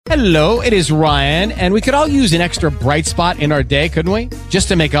Hello, it is Ryan, and we could all use an extra bright spot in our day, couldn't we? Just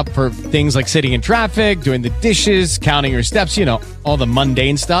to make up for things like sitting in traffic, doing the dishes, counting your steps, you know, all the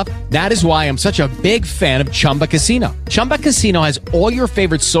mundane stuff. That is why I'm such a big fan of Chumba Casino. Chumba Casino has all your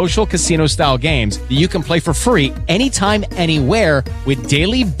favorite social casino-style games that you can play for free anytime, anywhere with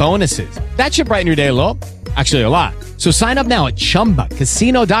daily bonuses. That should brighten your day a little. Actually, a lot. So sign up now at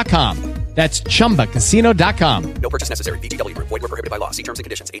ChumbaCasino.com. That's ChumbaCasino.com. No purchase necessary. VGW Group. Void where prohibited by law. See terms and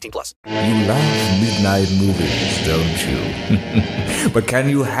conditions. 18+. You love midnight movies, don't you? But can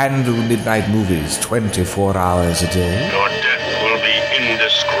you handle midnight movies 24 hours a day? Your death will be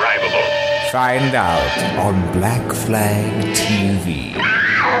indescribable. Find out on Black Flag TV.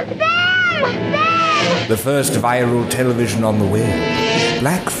 The first viral television on the web.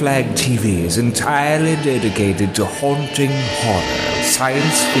 Black Flag TV is entirely dedicated to haunting horror,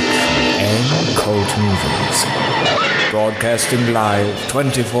 science fiction, and cult movies. Broadcasting live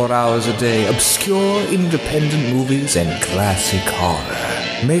 24 hours a day, obscure independent movies and classic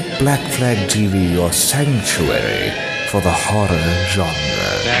horror. Make Black Flag TV your sanctuary for the horror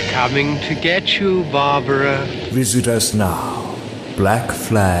genre. They're coming to get you, Barbara. Visit us now,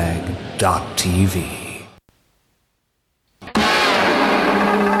 blackflag.tv.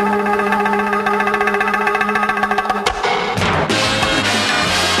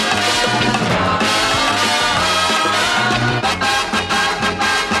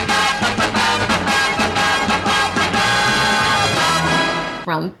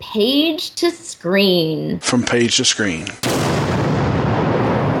 From page to screen. From page to screen.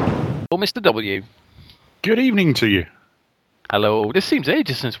 Oh, Mr. W. Good evening to you. Hello. This seems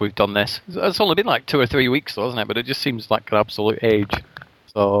ages since we've done this. It's only been like 2 or 3 weeks, though, hasn't it? But it just seems like an absolute age.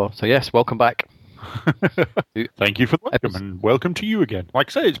 So yes, welcome back. Thank you for the welcome, and welcome to you again. Like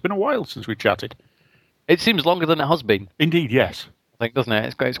I say, it's been a while since we chatted. It seems longer than it has been. Indeed, yes. I think, doesn't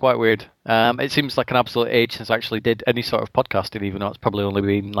it? It's quite weird. It seems like an absolute age since I actually did any sort of podcasting, even though it's probably only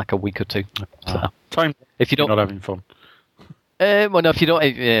been like a week or two. So, time if you don't, not having fun. Well, no, if you don't,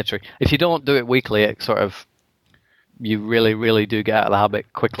 yeah, true. If you don't do it weekly, it sort of, you really, really do get out of the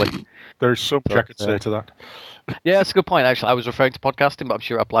habit quickly. There's so much I could say to that. Yeah, that's a good point, actually. I was referring to podcasting, but I'm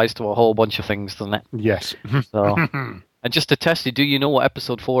sure it applies to a whole bunch of things, doesn't it? Yes. So, and just to test you, do you know what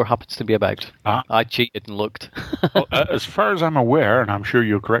episode 4 happens to be about? I cheated and looked. Well, as far as I'm aware, and I'm sure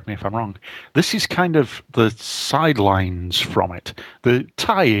you'll correct me if I'm wrong, this is kind of the sidelines from it. The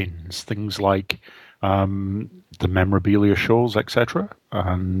tie-ins, things like the memorabilia shows, etc.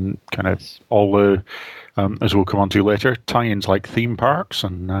 And kind of all the, as we'll come on to later, tie-ins like theme parks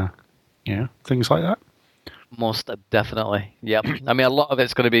and things like that. Most definitely, yep. I mean, a lot of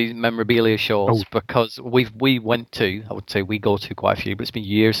it's going to be memorabilia shows because we went to, I would say we go to quite a few, but it's been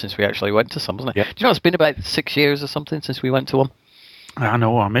years since we actually went to some, hasn't it? Yep. Do you know, it's been about 6 years or something since we went to one. I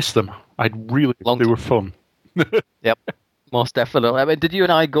know, I missed them. They were fun. Yep, most definitely. I mean, did you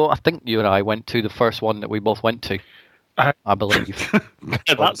and I go, I think you and I went to the first one that we both went to, I believe.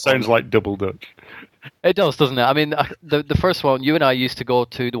 That sounds like double Dutch. It does, doesn't it? I mean, the first one, you and I used to go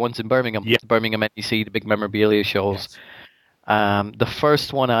to the ones in Birmingham, yeah. Birmingham NEC, the big memorabilia shows. Yes. The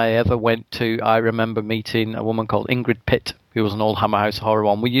first one I ever went to, I remember meeting a woman called Ingrid Pitt, who was an old Hammer House horror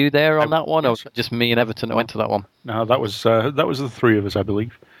one. Were you there on that one, or was it just me and Everton that went to that one? No, that was the three of us, I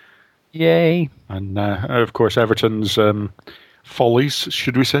believe. Yay! And of course, Everton's follies,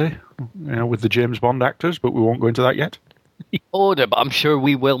 should we say, with the James Bond actors, but we won't go into that yet. Oh, no, but I'm sure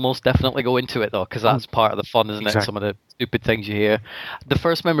we will most definitely go into it, though, because that's part of the fun, isn't Exactly. it? Some of the stupid things you hear. The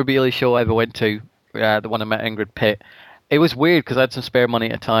first memorabilia show I ever went to, the one I met Ingrid Pitt, it was weird because I had some spare money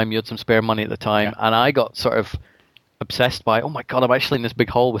at the time, you had some spare money at the time, and I got sort of obsessed by, oh my God, I'm actually in this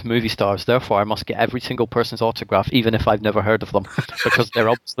big hall with movie stars, therefore I must get every single person's autograph, even if I've never heard of them, because they're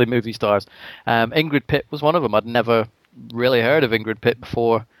obviously movie stars. Ingrid Pitt was one of them. I'd never really heard of Ingrid Pitt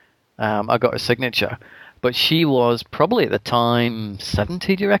before I got her signature. But she was probably at the time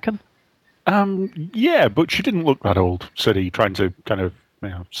 70, do you reckon? Yeah, but she didn't look that old, said he, trying to kind of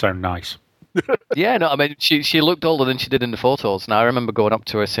sound nice. Yeah, no, I mean, she looked older than she did in the photos. Now, I remember going up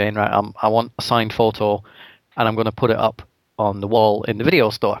to her saying, right, I want a signed photo, and I'm going to put it up on the wall in the video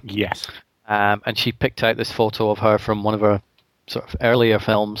store. Yes. And she picked out this photo of her from one of her sort of earlier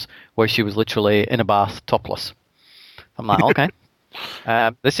films where she was literally in a bath, topless. I'm like, okay.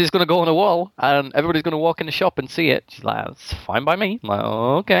 This is going to go on a wall, and everybody's going to walk in the shop and see it. She's like, that's fine by me. I'm like,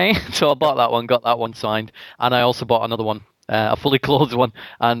 okay. So I bought that one, got that one signed, and I also bought another one, a fully clothed one,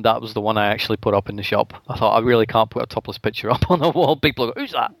 and that was the one I actually put up in the shop. I thought, I really can't put a topless picture up on a wall. People go,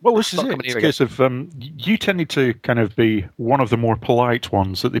 who's that? Well, this is it. It's a case of you tended to kind of be one of the more polite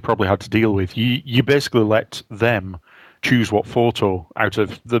ones that they probably had to deal with. You basically let them choose what photo out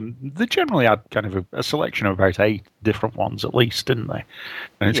of them. They generally had kind of a selection of about 8 different ones at least, didn't they?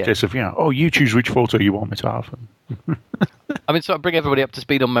 And it's a case of, you choose which photo you want me to have. I mean, sort of bring everybody up to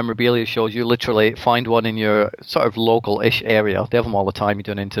speed on memorabilia shows. You literally find one in your sort of local-ish area. They have them all the time. You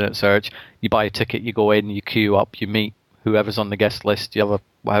do an internet search. You buy a ticket. You go in. You queue up. You meet whoever's on the guest list. You have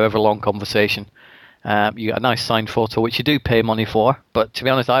a however long conversation. You get a nice signed photo, which you do pay money for. But to be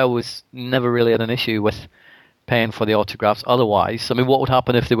honest, I always never really had an issue with paying for the autographs. Otherwise, I mean, what would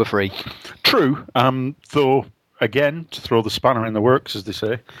happen if they were free? True. Though, again, to throw the spanner in the works, as they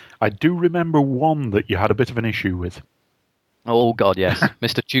say, I do remember one that you had a bit of an issue with. Oh, God, yes.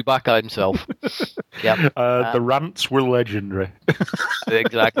 Mr. Chewbacca himself. Yep. The rants were legendary.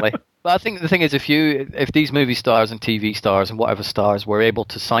 Exactly. But I think the thing is, if these movie stars and TV stars and whatever stars were able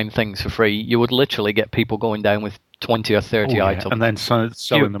to sign things for free, you would literally get people going down with 20 or 30 items. And then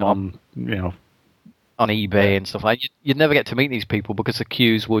selling them on, on eBay and stuff. You'd never get to meet these people because the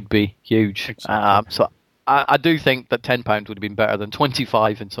queues would be huge. Exactly. So I do think that £10 would have been better than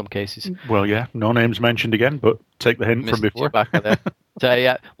 25 in some cases. Well, yeah, no names mentioned again, but take the hint Mr. from before. Chewbacca there. So,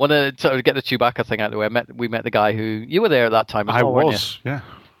 yeah, want to sort of get the Chewbacca thing out of the way. We met the guy who you were there at that time. As well, was, weren't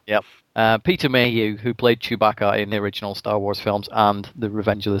you? Yep. Peter Mayhew, who played Chewbacca in the original Star Wars films and the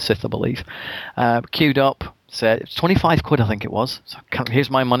Revenge of the Sith, I believe, queued up, said it's 25 quid, I think it was. So here's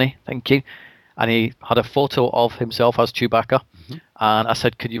my money, thank you. And he had a photo of himself as Chewbacca. Mm-hmm. And I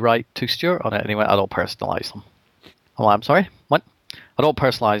said, could you write to Stuart on it? And he went, I don't personalise them. I'm sorry, what? I don't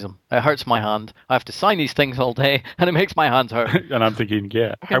personalise them. It hurts my hand. I have to sign these things all day, and it makes my hands hurt. And I'm thinking,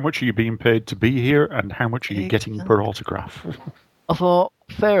 how much are you being paid to be here, and how much are you getting per autograph? I thought,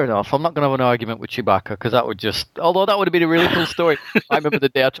 fair enough. I'm not going to have an argument with Chewbacca, because that would just... Although that would have been a really cool story. I remember the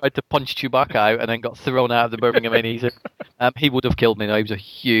day I tried to punch Chewbacca out and then got thrown out of the Birmingham Inn. He would have killed me. No, he was a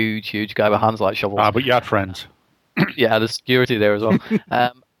huge, huge guy with hands like shovels. But you had friends. Yeah, the security there as well.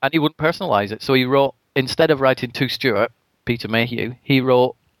 And he wouldn't personalise it. So he wrote, instead of writing to Stuart, Peter Mayhew, he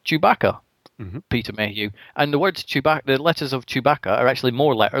wrote Chewbacca, Peter Mayhew. And the words Chewbacca, the letters of Chewbacca are actually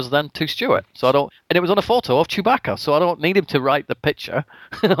more letters than to Stuart. And it was on a photo of Chewbacca, so I don't need him to write the picture.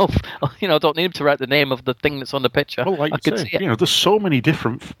 I don't need him to write the name of the thing that's on the picture. Well, like you say, there's so many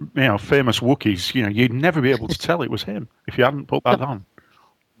different, famous Wookiees. You'd never be able to tell it was him if you hadn't put that on.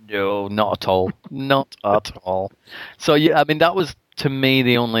 No, not at all. Not at all. So, yeah, I mean, that was, to me,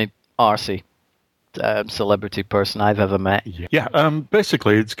 the only RC celebrity person I've ever met. Yeah,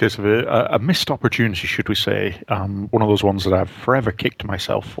 basically, it's a case of a missed opportunity, should we say. One of those ones that I've forever kicked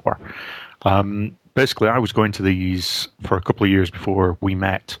myself for. Basically, I was going to these for a couple of years before we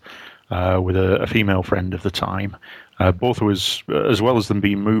met with a female friend of the time. Both of us, as well as them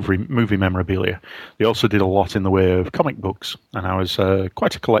being movie memorabilia, they also did a lot in the way of comic books, and I was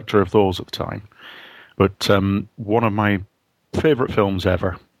quite a collector of those at the time. But one of my favourite films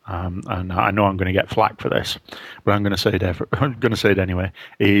ever, and I know I'm going to get flack for this, but I'm going to say it anyway,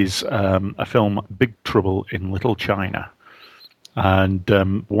 is a film, Big Trouble in Little China. And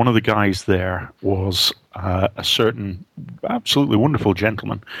one of the guys there was a certain absolutely wonderful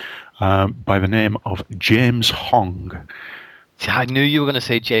gentleman by the name of James Hong. I knew you were going to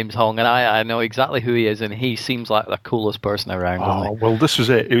say James Hong, and I know exactly who he is, and he seems like the coolest person around. Oh, well, this was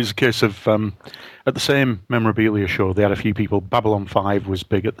it. It was a case of, at the same memorabilia show, they had a few people. Babylon 5 was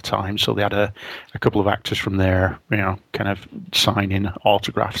big at the time, so they had a couple of actors from there, kind of signing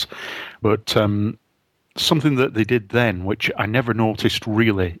autographs. But something that they did then, which I never noticed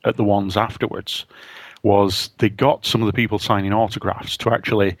really at the ones afterwards, was they got some of the people signing autographs to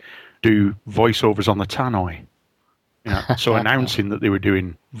actually do voiceovers on the tannoy. So announcing that they were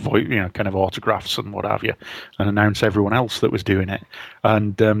doing, kind of autographs and what have you, and announce everyone else that was doing it.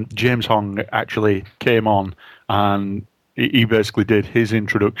 And James Hong actually came on, and he basically did his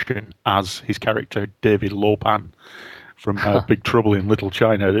introduction as his character David Lopan from Big Trouble in Little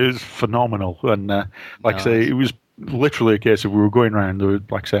China. It was phenomenal, and I say, it was literally a case of we were going around. There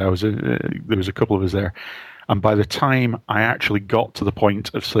was a couple of us there. And by the time I actually got to the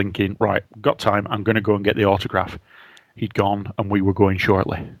point of thinking, right, got time, I'm going to go and get the autograph, he'd gone and we were going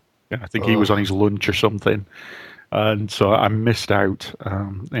shortly. I think he was on his lunch or something. And so I missed out.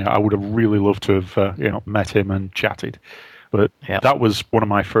 I would have really loved to have met him and chatted. But that was one of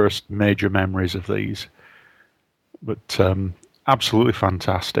my first major memories of these. But absolutely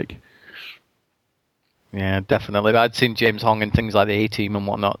fantastic. Yeah, definitely. I'd seen James Hong in things like the A-Team and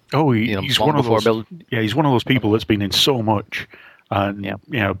whatnot. Oh, he's one of those. He's one of those people that's been in so much, and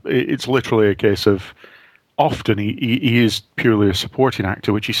it's literally a case of often he is purely a supporting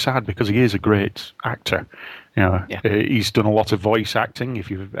actor, which is sad because he is a great actor. He's done a lot of voice acting. If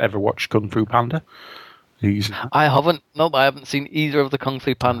you've ever watched Kung Fu Panda, He's I haven't. No, I haven't seen either of the Kung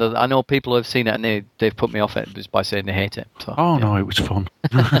Fu Panda. I know people have seen it and they've put me off it just by saying they hate it. So, Oh no, it was fun.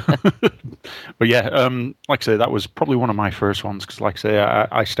 But yeah, like I say, that was probably one of my first ones because, like I say,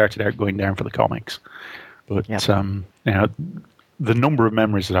 I started out going down for the comics. But Yep. the number of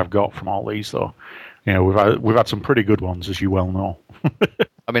memories that I've got from all these, though, we've had some pretty good ones, as you well know.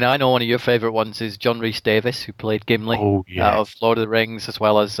 I mean, I know one of your favourite ones is John Rhys Davis, who played Gimli Oh, yeah. out of Lord of the Rings, as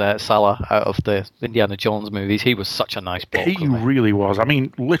well as Salah out of the Indiana Jones movies. He was such a nice bloke. He wasn't he? really was. I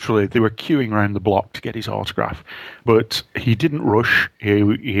mean, literally, they were queuing around the block to get his autograph, but he didn't rush.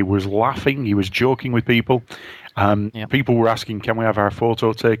 He was laughing. He was joking with people. Yep. People were asking, "Can we have our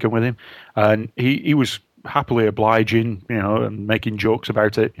photo taken with him?" And he was happily obliging, and making jokes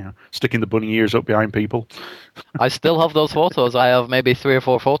about it. Sticking the bunny ears up behind people. I still have those photos. I have maybe 3 or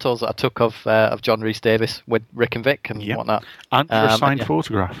 4 photos that I took of John Rhys Davis with Rick and Vic and Yep. whatnot. And for a signed yeah.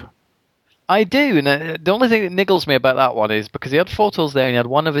 photograph. I do, and the only thing that niggles me about that one is because he had photos there, and he had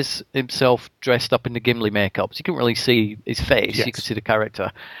one of himself dressed up in the Gimli makeup, so you couldn't really see his face. Yes. You could see the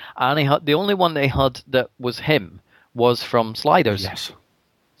character, and he had the only one they had that was him was from Sliders. Yes.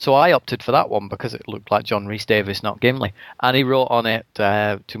 So I opted for that one because it looked like John Rhys Davis, not Gimli, and he wrote on it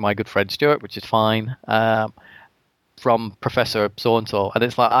to my good friend Stuart, which is fine. From Professor So and So, and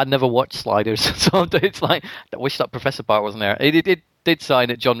it's like I'd never watched Sliders, so it's like I wish that Professor part wasn't there. It did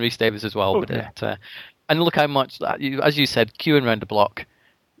sign it John Rhys Davis as well, but yeah. and look how much as you said, queuing around the block,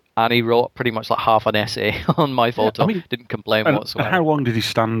 and he wrote pretty much like half an essay on my photo. I mean, didn't complain And whatsoever. how long did he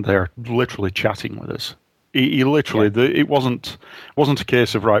stand there, literally chatting with us? He literally, it wasn't a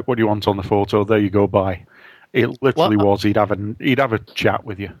case of right. What do you want on the photo? There you go. Bye. It literally was. He'd have a chat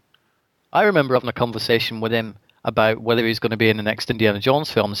with you. I remember having a conversation with him about whether he's going to be in the next Indiana Jones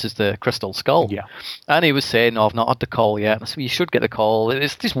film. This is the Crystal Skull. Yeah. And he was saying, "No, I've not had the call yet." And I said, "You should get the call."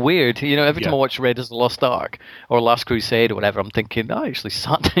 It's just weird, Every time I watch Raiders of the Lost Ark or Last Crusade or whatever, I'm thinking, I actually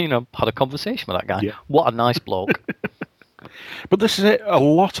sat, had a conversation with that guy. Yeah. What a nice bloke. But this is it. A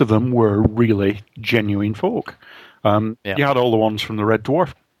lot of them were really genuine folk. You had all the ones from the Red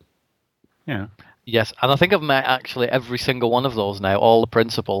Dwarf. Yeah. Yes, and I think I've met actually every single one of those now, all the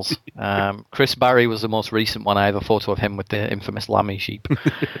principals. Chris Barry was the most recent one. I have a photo of him with the infamous Lammy sheep.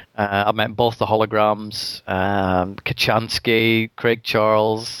 I met both the holograms, Kachansky, Craig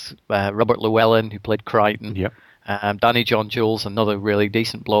Charles, Robert Llewellyn, who played Crichton. Yep. Danny John Jules, another really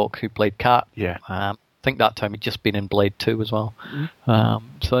decent bloke who played Cat. Yeah. I think that time he'd just been in Blade 2 as well.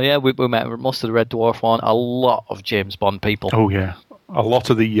 So yeah, we met most of the Red Dwarf one, a lot of James Bond people. Oh yeah. A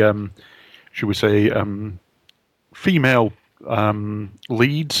lot of the should we say, female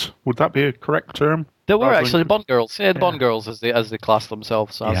leads? Would that be a correct term? There were Rather actually than- Bond girls. Yeah, the Bond girls as they class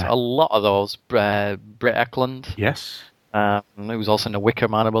themselves as. Yeah. A lot of those. Britt Eklund, Yes. who was also in The Wicker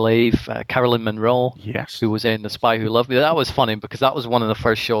Man, I believe. Carolyn Monroe, Yes. who was in The Spy Who Loved Me. That was funny because that was one of the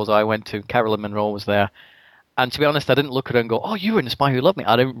first shows I went to. Carolyn Monroe was there. And to be honest, I didn't look at her and go, "Oh, you were in The Spy Who Loved Me."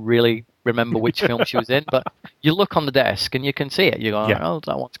 I didn't really remember which film she was in, but you look on the desk and you can see it. You go, Yeah. "Oh,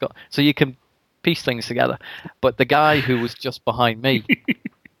 that one's got..." So you can piece things together. But the guy who was just behind me,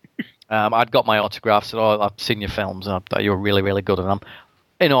 I'd got my autograph, said, "Oh, I've seen your films. I thought you were really, really good at them."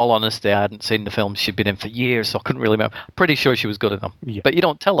 In all honesty, I hadn't seen the films she'd been in for years, so I couldn't really remember. Pretty sure she was good at them. Yeah. But you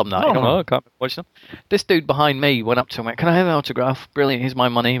don't tell them that. No, You don't no. know, I can't watch them. This dude behind me went up to him and went, "Can I have an autograph? Brilliant, here's my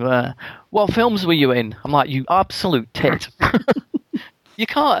money. What films were you in?" I'm like, "You absolute tit." You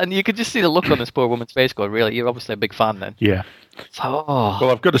can't, and you could just see the look on this poor woman's face going, "Really? You're obviously a big fan then." Yeah. So, oh.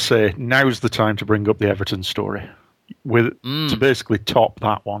 Well, I've got to say, now's the time to bring up the Everton story, to basically top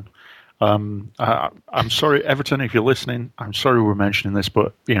that one. I'm sorry, Everton, if you're listening. I'm sorry we're mentioning this,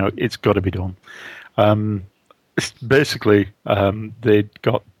 but it's got to be done. Basically, they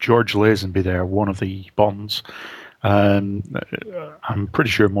got George Lazenby there, one of the Bonds. I'm pretty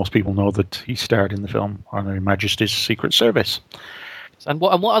sure most people know that he starred in the film on Her Majesty's Secret Service. And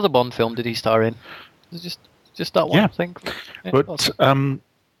what other Bond film did he star in? Was it just that one, Yeah. I think. Yeah, But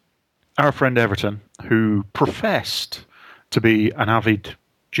our friend Everton, who professed to be an avid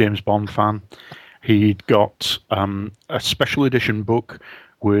James Bond fan, he'd got a special edition book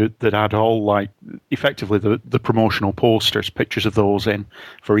that had all, effectively the promotional posters, pictures of those in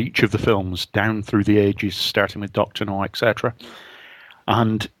for each of the films down through the ages, starting with Dr. No, etc.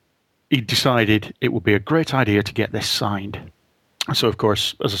 And he decided it would be a great idea to get this signed. So, of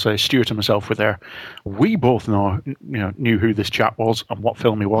course, as I say, Stuart and myself were there. We both knew who this chap was and what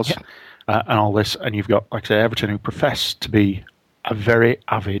film he was, and all this. And you've got, like I say, Everton, who professed to be a very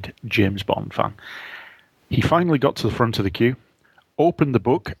avid James Bond fan. He finally got to the front of the queue, opened the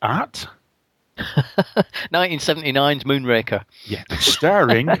book at 1979's Moonraker.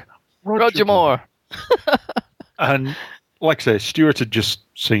 starring Roger Moore. And like I say, Stuart had just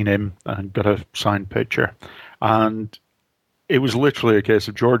seen him and got a signed picture. And it was literally a case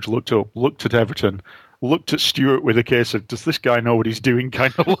of George looked up, looked at Everton, looked at Stuart with a case of, does this guy know what he's doing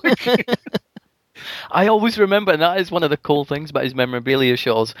kind of look? I always remember, and that is one of the cool things about his memorabilia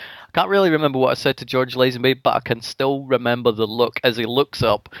shows. I can't really remember what I said to George Lazenby, but I can still remember the look as he looks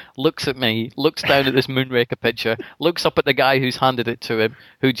up, looks at me, looks down at this Moonraker picture, looks up at the guy who's handed it to him,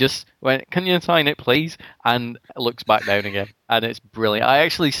 who just went, "Can you sign it, please?" and looks back down again. And it's brilliant. I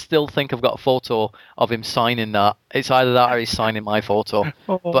actually still think I've got a photo of him signing that. It's either that or he's signing my photo.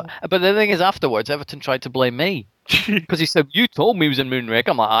 But the thing is, afterwards, Everton tried to blame me. Because he said, "You told me he was in Moonraker."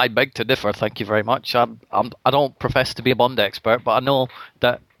 I'm like, "I beg to differ, thank you very much. I don't profess to be a Bond expert, but I know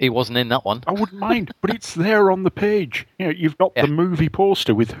that he wasn't in that one." I wouldn't mind, but it's there on the page. You know, you've got the movie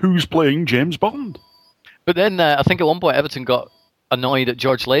poster with who's playing James Bond. But then I think at one point Everton got annoyed at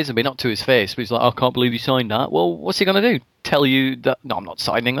George Lazenby, not to his face, but he's like, "I can't believe you signed that." Well, what's he going to do? Tell you that, "No, I'm not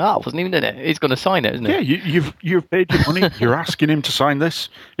signing that. I wasn't even in it." He's going to sign it, isn't he? Yeah, you've paid your money. You're asking him to sign this.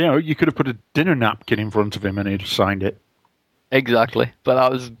 You know, you could have put a dinner napkin in front of him and he'd have signed it. Exactly. But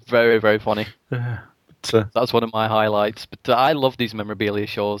that was very, very funny. That's one of my highlights. But I love these memorabilia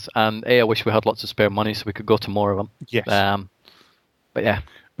shows, and I wish we had lots of spare money so we could go to more of them. Yes. But yeah.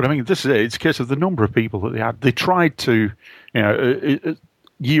 But I mean, this is it. It's a case of the number of people that they had. They tried to, you know,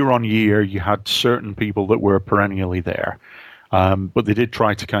 year on year, you had certain people that were perennially there. But they did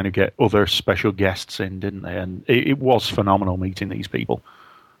try to kind of get other special guests in, didn't they? And it was phenomenal meeting these people.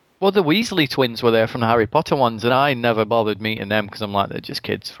 Well, the Weasley twins were there from the Harry Potter ones, and I never bothered meeting them because I'm like, they're just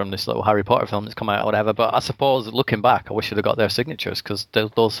kids from this little Harry Potter film that's come out or whatever. But I suppose, looking back, I wish I'd have got their signatures because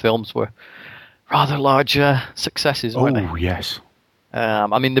those films were rather large successes, weren't they? Oh, yes.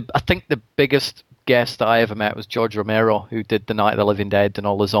 I mean, I think the biggest guest I ever met was George Romero, who did The Night of the Living Dead and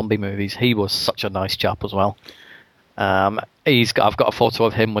all the zombie movies. He was such a nice chap as well. I've got a photo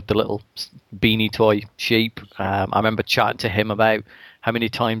of him with the little beanie toy sheep. I remember chatting to him about how many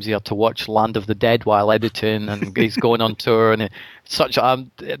times he had to watch Land of the Dead while editing, and he's going on tour, and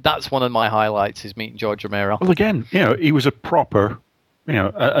that's one of my highlights is meeting George Romero. Well, again, you know, he was a proper, you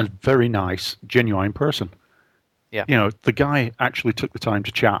know, a very nice, genuine person. Yeah. You know, the guy actually took the time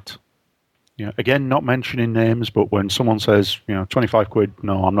to chat. You know, again, not mentioning names, but when someone says, you know, 25 quid,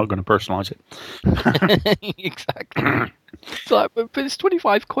 no, I'm not going to personalise it. Exactly. It's like, but it's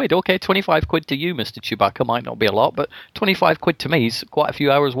 25 quid. Okay, 25 quid to you, Mr. Chewbacca, might not be a lot, but 25 quid to me is quite a few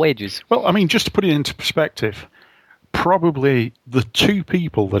hours' wages. Well, I mean, just to put it into perspective, probably the two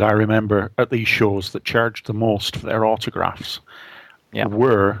people that I remember at these shows that charged the most for their autographs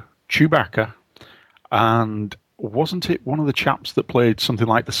were Chewbacca and wasn't it one of the chaps that played something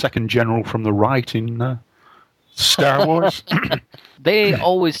like the second general from the right in Star Wars? They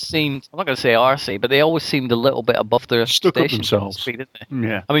always seemed, I'm not going to say arsey, but they always seemed a little bit above their Stuck up station, themselves. so to speak, didn't they?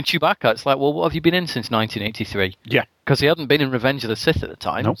 Yeah. I mean, Chewbacca, it's like, well, what have you been in since 1983? Yeah. Because he hadn't been in Revenge of the Sith at the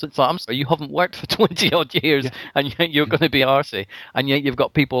time. Nope. So it's like, I'm sorry, you haven't worked for 20-odd years, and yet you're going to be arsey. And yet you've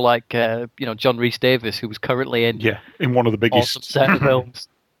got people like, John Rhys Davis, who was currently in one of the biggest awesome set of films.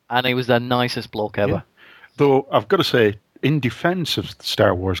 And he was the nicest bloke ever. Yeah. Though, I've got to say, in defense of the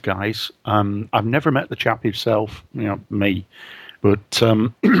Star Wars guys, I've never met the chap himself, you know, me, but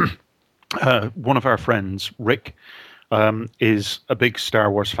one of our friends, Rick, is a big Star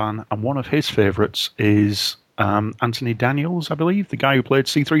Wars fan, and one of his favourites is Anthony Daniels, I believe, the guy who played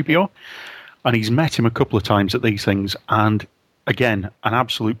C-3PO, and he's met him a couple of times at these things, and again, an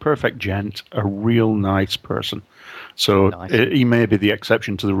absolute perfect gent, a real nice person. So he may be the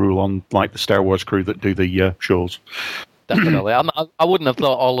exception to the rule on like the Star Wars crew that do the shows. Definitely. I wouldn't have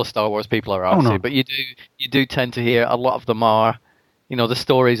thought all the Star Wars people are arsey, but you do tend to hear a lot of them are, you know, the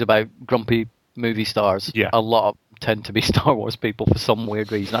stories about grumpy movie stars. Yeah. A lot of them tend to be Star Wars people for some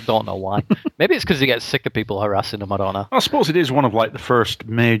weird reason. I don't know why. Maybe it's because they get sick of people harassing them. I don't know. I suppose it is one of like the first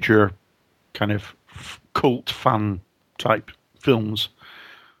major kind of cult fan type films,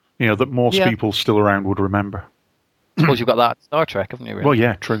 you know, that most people still around would remember. I suppose you've got that Star Trek, haven't you? Really? Well,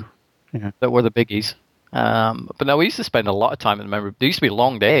 yeah, true. Yeah. That were the biggies. But no, we used to spend a lot of time in the memory. There used to be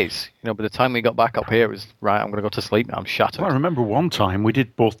long days. You know, by the time we got back up here, it was, right, I'm going to go to sleep now. I'm shattered. Well, I remember one time we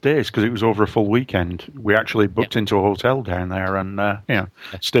did both days because it was over a full weekend. We actually booked into a hotel down there and,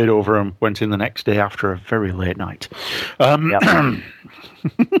 stayed over and went in the next day after a very late night. Yeah,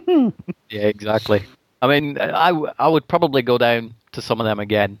 exactly. I mean, I would probably go down to some of them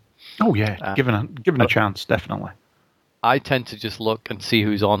again. Oh, yeah. Given a chance, definitely. I tend to just look and see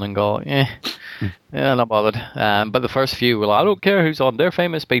who's on and go, yeah, not bothered. But the first few were like, I don't care who's on. They're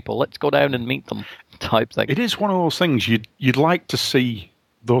famous people. Let's go down and meet them type thing. It is one of those things you'd like to see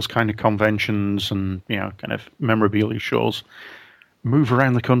those kind of conventions and kind of memorabilia shows move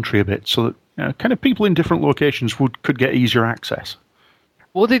around the country a bit, so that kind of people in different locations could get easier access.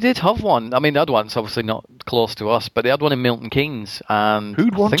 Well, they did have one. I mean, they had one. It's obviously not close to us, but they had one in Milton Keynes. And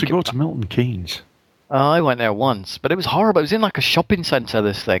who'd want to go to Milton Keynes? I went there once, but it was horrible. It was in like a shopping centre,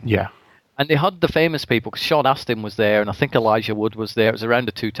 this thing. Yeah. And they had the famous people, because Sean Astin was there, and I think Elijah Wood was there. It was around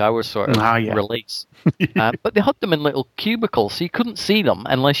the Two Towers sort of release. But they had them in little cubicles, so you couldn't see them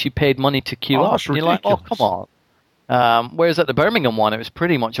unless you paid money to queue up. And you're like, oh, come on. Whereas at the Birmingham one, it was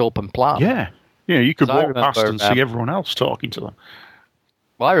pretty much open plan. Yeah. Yeah, you could walk past and see everyone else talking to them.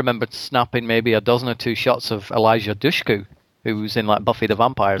 Well, I remember snapping maybe a dozen or two shots of Elijah Dushku, who was in like Buffy the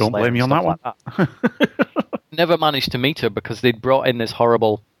Vampire Slayer. Don't blame me on that one. Like Never managed to meet her because they'd brought in this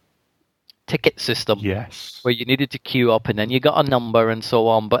horrible ticket system. Yes. Where you needed to queue up and then you got a number and so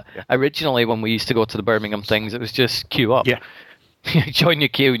on. But originally when we used to go to the Birmingham things, it was just queue up. Yeah. You join your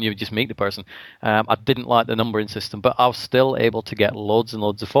queue and you would just meet the person. I didn't like the numbering system, but I was still able to get loads and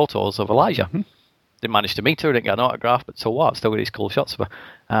loads of photos of Elijah. Mm-hmm. Didn't manage to meet her, didn't get an autograph, but so what? Still got these cool shots of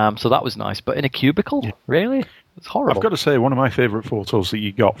her. So that was nice. But in a cubicle? Yeah. Really? It's horrible. I've got to say, one of my favourite photos that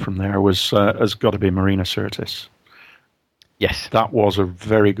you got from there has got to be Marina Sirtis. Yes. That was a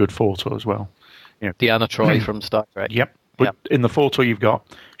very good photo as well. Deanna Troi from Star Trek. Yep. But in the photo you've got,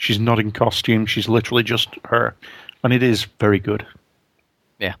 she's not in costume. She's literally just her. And it is very good.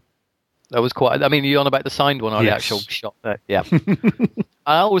 Yeah. That was quite... I mean, you're on about the signed one or the actual shot there? Yeah.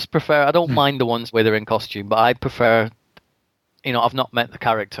 I always prefer... I don't mind the ones where they're in costume, but I prefer... I've not met the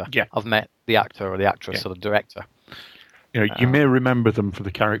character. Yeah. I've met the actor or the actress or the director. You may remember them for the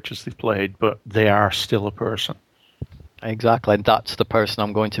characters they've played, but they are still a person. Exactly, and that's the person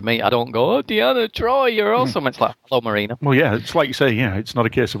I'm going to meet. I don't go, oh, Deanna Troi, you're awesome. It's like, hello, Marina. Well, yeah, it's like you say, it's not a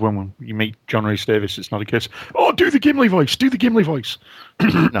case of when you meet John Rhys Davies, it's not a case, oh, do the Gimli voice.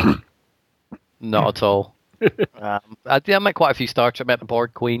 No, not at all. I met quite a few Star Trek. I met the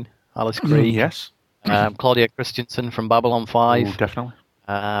Borg Queen, Alice Kree. Yes. Claudia Christensen from Babylon 5. Oh,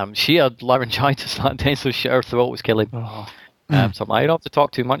 definitely. She had laryngitis that day, so her throat was killing. Oh. So I'm like, you don't have to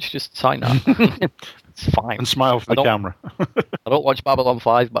talk too much, just sign that. It's fine. And smile for the camera. I don't watch Babylon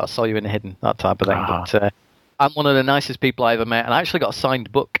 5, but I saw you in Hidden, that type of thing. But I'm one of the nicest people I ever met, and I actually got a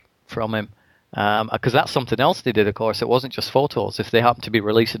signed book from him. Because that's something else they did, of course. It wasn't just photos. If they happened to be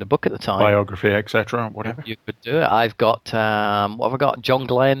releasing a book at the time, biography, etc., whatever, you could do it. I've got what have I got? John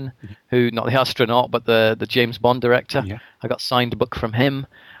Glenn, who not the astronaut, but the James Bond director. Yeah. I got signed a book from him.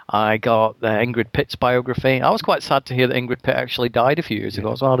 I got the Ingrid Pitt's biography. I was quite sad to hear that Ingrid Pitt actually died a few years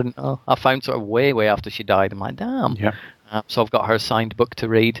ago. So I didn't know. I found sort of way after she died. I'm like, damn. Yeah. So I've got her signed book to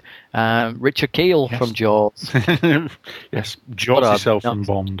read. Richard Keel from Jaws. Yes, Jaws himself from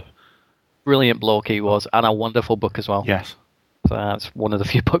Bond. Brilliant bloke he was, and a wonderful book as well. Yes. So that's one of the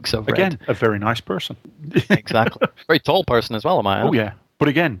few books I've read. Again, a very nice person. Exactly. Very tall person as well, am I? Oh, yeah. But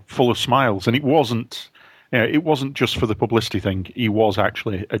again, full of smiles. And it wasn't just for the publicity thing. He was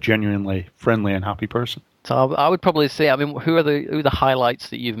actually a genuinely friendly and happy person. So I would probably say, who are the highlights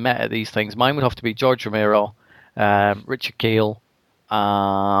that you've met at these things? Mine would have to be George Romero, Richard Keel,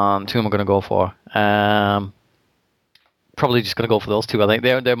 and who am I going to go for? Probably just going to go for those two. I think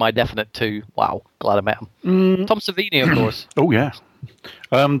they're my definite two. Wow, glad I met them. Tom Savini, of course. Oh yeah.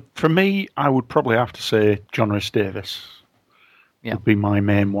 For me, I would probably have to say John Rhys Davies. Yeah, would be my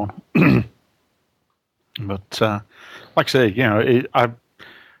main one. But like I say,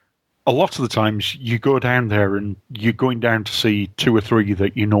 a lot of the times you go down there and you're going down to see two or three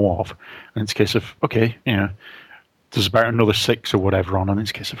that you know of, and it's a case of okay, there's about another 6 or whatever on, and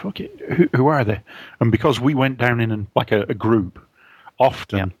it's a case of, okay, who are they? And because we went down in like a group,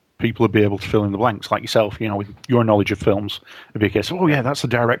 often people would be able to fill in the blanks, like yourself, with your knowledge of films. It'd be a case of, oh, yeah, that's the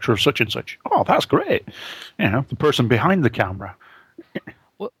director of such and such. Oh, that's great. The person behind the camera.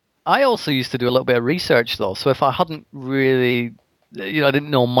 Well, I also used to do a little bit of research, though. So if I hadn't really... I didn't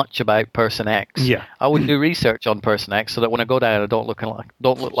know much about Person X. Yeah. I would do research on Person X so that when I go down, I don't look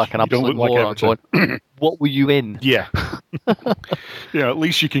like an absolute moron going, what were you in? Yeah. At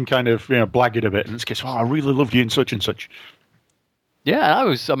least you can kind of blag it a bit and it's case, I really loved you in such and such. Yeah,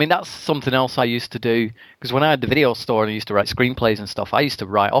 that's something else I used to do, because when I had the video store and I used to write screenplays and stuff, I used to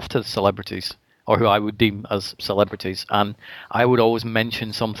write off to the celebrities, or who I would deem as celebrities, and I would always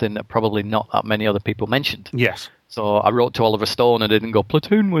mention something that probably not that many other people mentioned. Yes. So I wrote to Oliver Stone and didn't go,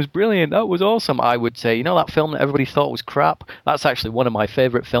 Platoon was brilliant, that was awesome. I would say, that film that everybody thought was crap, that's actually one of my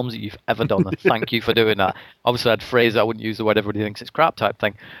favourite films that you've ever done. And thank you for doing that. Obviously, I'd phrase I wouldn't use the word everybody thinks it's crap type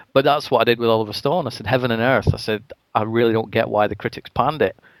thing. But that's what I did with Oliver Stone. I said, Heaven and Earth. I said, I really don't get why the critics panned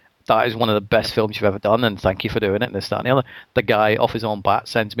it. that is one of the best films you've ever done, and thank you for doing it, this, that, and the other. The guy, off his own bat,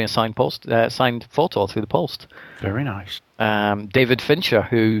 sends me a signed photo through the post. Very nice. David Fincher,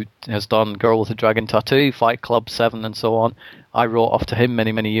 who has done Girl with a Dragon Tattoo, Fight Club 7, and so on, I wrote off to him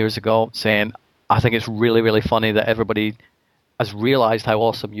many, many years ago saying, I think it's really, really funny that everybody has realised how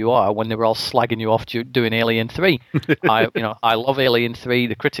awesome you are when they were all slagging you off doing Alien 3. I love Alien 3.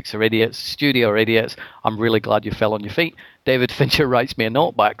 The critics are idiots. Studio are idiots. I'm really glad you fell on your feet. David Fincher writes me a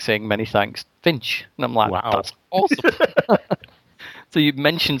note back saying, many thanks, Finch. And I'm like, wow. That's awesome. So you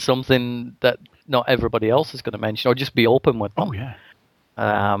mentioned something that not everybody else is going to mention, or just be open with them. Oh, yeah.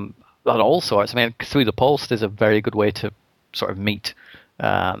 And all sorts. I mean, Through the Post is a very good way to sort of meet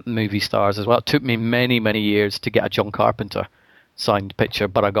movie stars as well. It took me many, many years to get a John Carpenter signed picture,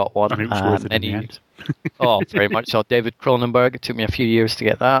 but I got one. And it was worth it in the end. Oh, very much so. David Cronenberg, it took me a few years to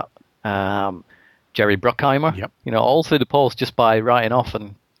get that. Jerry Bruckheimer. Yep. All through the post, just by writing off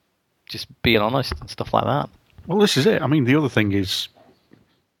and just being honest and stuff like that. Well, this is it. I mean, the other thing is,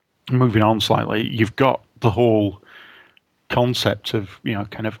 moving on slightly, you've got the whole concept of,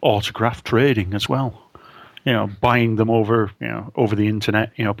 kind of autograph trading as well. Buying them over the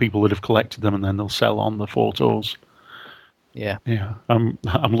internet, people that have collected them, and then they'll sell on the photos. Yeah. Yeah.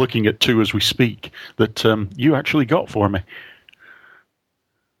 I'm looking at 2 as we speak that you actually got for me.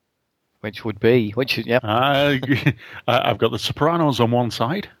 Which would be? Yep. I've got The Sopranos on one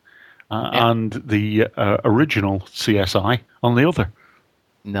side and the original CSI on the other.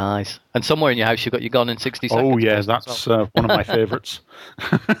 Nice. And somewhere in your house you've got your Gone in 60 Seconds. Oh, yeah, that's one of my favourites.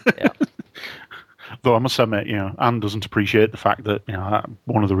 Yeah. Though I must admit, Anne doesn't appreciate the fact that,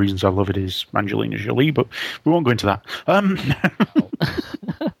 one of the reasons I love it is Angelina Jolie, but we won't go into that.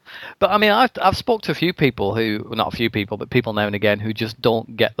 But I mean, I've spoke to a few people not a few people, but people now and again who just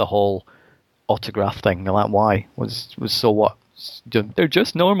don't get the whole autograph thing. They're like, why? Was so what? They're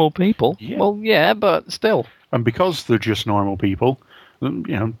just normal people. Yeah. Well, yeah, but still. And because they're just normal people,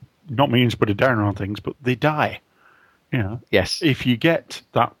 not meaning to put a downer on things, but they die. Yes. If you get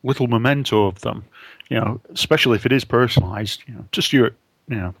that little memento of them, especially if it is personalised, just your,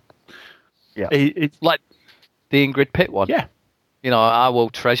 Yeah. It's like the Ingrid Pitt one. Yeah. I will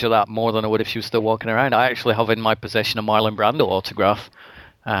treasure that more than I would if she was still walking around. I actually have in my possession a Marlon Brando autograph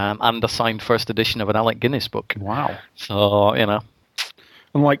and a signed first edition of an Alec Guinness book. Wow. So, And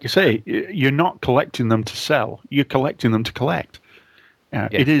like you say, you're not collecting them to sell. You're collecting them to collect. Yeah.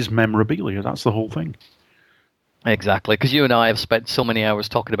 It is memorabilia. That's the whole thing. Exactly, because you and I have spent so many hours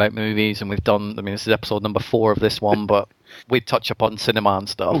talking about movies, and we've done, this is episode number 4 of this one, but we touch upon cinema and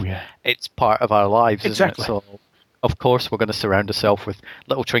stuff. Oh, yeah. It's part of our lives, Exactly. Isn't it? So, of course, we're going to surround ourselves with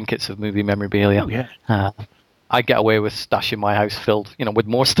little trinkets of movie memorabilia. Oh, yeah. I get away with stashing my house filled, with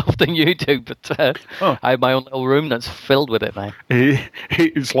more stuff than you do, but I have my own little room that's filled with it now.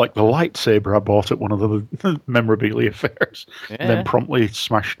 It's like the lightsaber I bought at one of the memorabilia fairs, and then promptly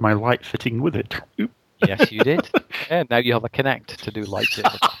smashed my light fitting with it. Yes, you did. Yeah, now you have a Kinect to do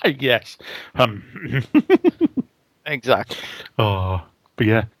lightsaber. Yes. Exactly. Oh, but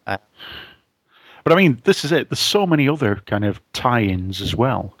yeah. But I mean, this is it. There's so many other kind of tie-ins as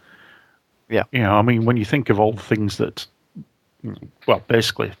well. Yeah. When you think of all the things that, well,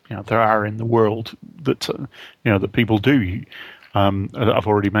 basically, there are in the world that, that people do. I've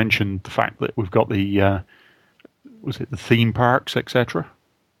already mentioned the fact that we've got the, the theme parks, etc.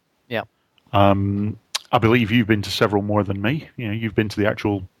 Yeah. I believe you've been to several more than me. You've been to the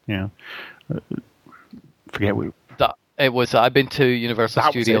actual, forget what. I've been to Universal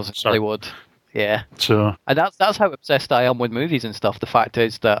Studios in Hollywood. Yeah. So. And that's how obsessed I am with movies and stuff. The fact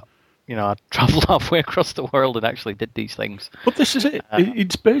is that, I travelled halfway across the world and actually did these things. But this is it.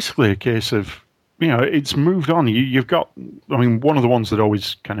 It's basically a case of, it's moved on. You've got, one of the ones that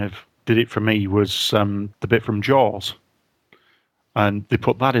always kind of did it for me was the bit from Jaws. And they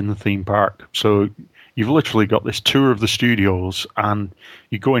put that in the theme park. So you've literally got this tour of the studios and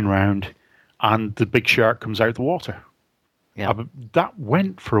you're going round and the big shark comes out of the water. Yeah. That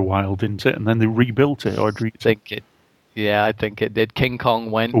went for a while, didn't it? And then they rebuilt it. I think it did. King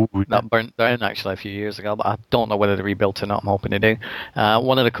Kong went. That burnt down actually a few years ago, but I don't know whether they rebuilt it or not. I'm hoping they do.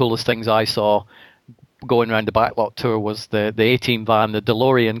 One of the coolest things I saw going around the backlot tour was the A-Team van, the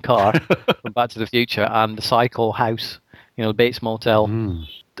DeLorean car from Back to the Future, and the Psycho house, the Bates Motel.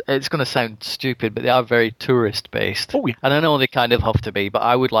 It's going to sound stupid, but they are very tourist-based. Oh, yeah. And I know they kind of have to be, but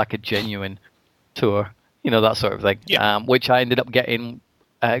I would like a genuine tour, that sort of thing, which I ended up getting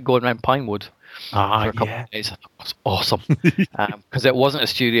going around Pinewood for a couple of days. It was awesome because it wasn't a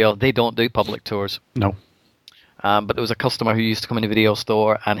studio. They don't do public tours. No. But there was a customer who used to come in the video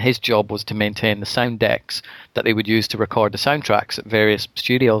store, and his job was to maintain the sound decks that they would use to record the soundtracks at various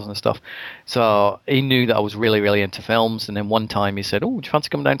studios and stuff. So he knew that I was really, really into films. And then one time he said, "Oh, would you fancy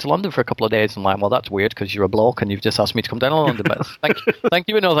coming down to London for a couple of days?" I'm like, "Well, that's weird because you're a bloke and you've just asked me to come down to London." But thank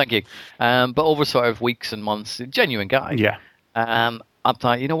you, but no thank you. But over sort of weeks and months, a genuine guy. Yeah. I'm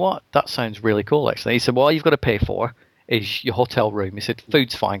like, you know what? That sounds really cool, actually. He said, "Well, all you've got to pay for is your hotel room." He said,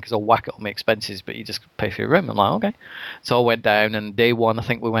 "Food's fine because I'll whack it on my expenses, but you just pay for your room." I'm like, okay. So I went down, and day one, I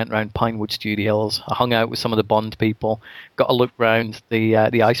think we went around Pinewood Studios. I hung out with some of the Bond people, got a look round the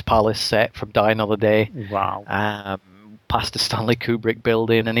Ice Palace set from Die Another Day. Wow. Past the Stanley Kubrick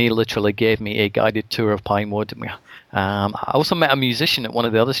building, and he literally gave me a guided tour of Pinewood. I also met a musician at one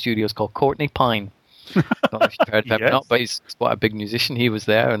of the other studios called Courtney Pine. I don't know if you've heard of him or not, but he's quite a big musician. He was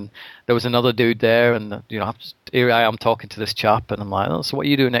there, and there was another dude there, and here I am talking to this chap, and I'm like, "Oh, so what are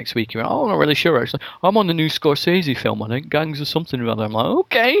you doing next week?" He went, "Oh, I'm not really sure, actually. I'm on the new Scorsese film, I think, Gangs of something or other." I'm like,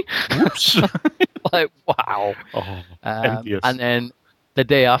 "Okay." Whoops. Like, wow. And then the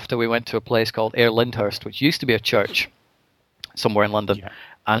day after, we went to a place called Air Lyndhurst, which used to be a church somewhere in London. Yeah.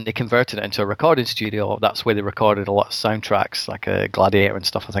 And they converted it into a recording studio. That's where they recorded a lot of soundtracks, like a Gladiator and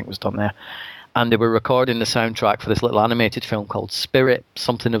stuff, I think was done there. And they were recording the soundtrack for this little animated film called Spirit,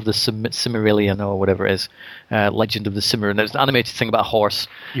 something of the Cimmerillion or whatever it is, Legend of the Cimmerian. There's an animated thing about a horse,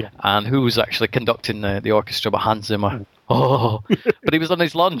 and who was actually conducting the orchestra, but Hans Zimmer. Oh, but he was on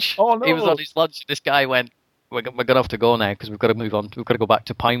his lunch. Oh, no. He was on his lunch. This guy went, "We're going to have to go now because we've got to move on. We've got to go back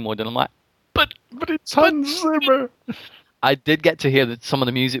to Pinewood." And I'm like, but it's Hans Zimmer. I did get to hear that some of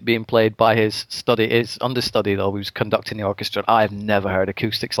the music being played by his understudy, though, who was conducting the orchestra. I've never heard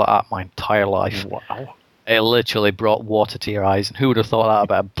acoustics like that my entire life. Wow. It literally brought water to your eyes. And who would have thought that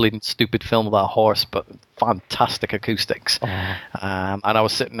about a bleeding stupid film about a horse, but fantastic acoustics. Oh. And I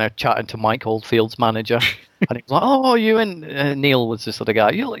was sitting there chatting to Mike Oldfield's manager. And he was like, "Oh, you and Neil was this other guy.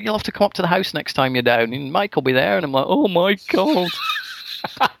 You'll have to come up to the house next time you're down. And Mike will be there." And I'm like, "Oh, my God."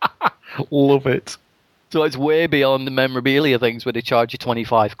 Love it. So it's way beyond the memorabilia things where they charge you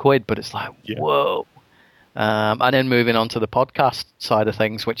 25 quid, but it's like, whoa. And then moving on to the podcast side of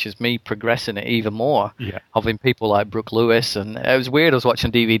things, which is me progressing it even more, having people like Brooke Lewis. And it was weird, I was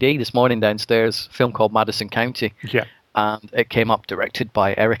watching DVD this morning downstairs, a film called Madison County. Yeah. And it came up directed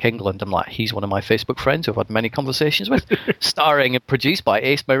by Eric England. I'm like, he's one of my Facebook friends who I've had many conversations with. Starring and produced by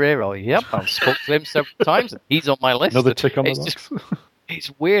Ace Marrero. Yep, I've spoken to him several times. And he's on my list. Another tick on the box.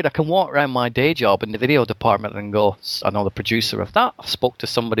 It's weird. I can walk around my day job in the video department and go, "I know the producer of that. I spoke to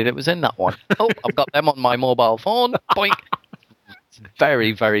somebody that was in that one. Oh, I've got them on my mobile phone." Boink. It's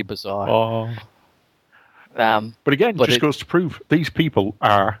very, very bizarre. Oh. But again, it just goes to prove these people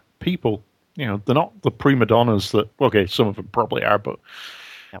are people. You know, they're not the prima donnas that, okay, some of them probably are, but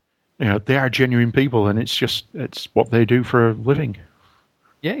you know, they are genuine people, and it's what they do for a living.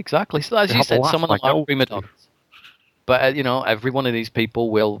 Yeah, exactly. So as you said, some of them are prima donnas. But, every one of these people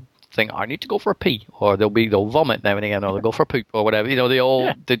will think, "I need to go for a pee," or they'll vomit now and again, or they'll go for a poop, or whatever.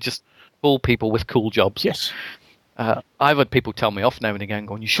 They're just cool people with cool jobs. Yes. I've had people tell me off now and again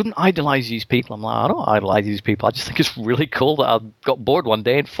going, "You shouldn't idolize these people." I'm like, "I don't idolize these people. I just think it's really cool that I got bored one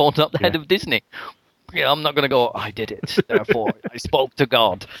day and phoned up the head of Disney." I'm not going to go, "I did it, therefore I spoke to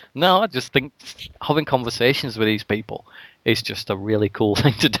God." No, I just think having conversations with these people is just a really cool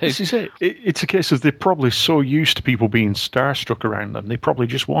thing to do. This is it. It's a case of they're probably so used to people being starstruck around them, they probably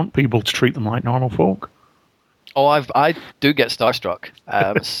just want people to treat them like normal folk. Oh, I do get starstruck.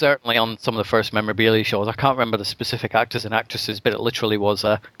 Certainly on some of the first memorabilia shows. I can't remember the specific actors and actresses, but it literally was,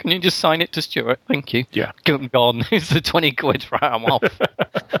 "Can you just sign it to Stuart? Thank you." Yeah. Gone. It's the 20 quid. Right, I'm off.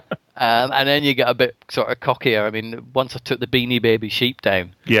 And then you get a bit sort of cockier. I mean, once I took the Beanie Baby sheep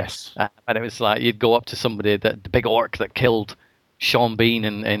down. Yes. And it was like you'd go up to somebody, the big orc that killed Sean Bean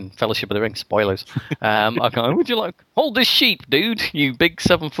in Fellowship of the Ring. Spoilers. I go, "Would you like, hold this sheep, dude? You big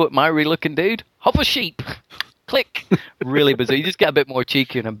 7-foot Maori looking dude. Have a sheep." Click. Really bizarre. You just get a bit more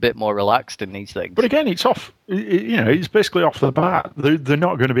cheeky and a bit more relaxed in these things. But again, it's off. It's basically off the bat. They're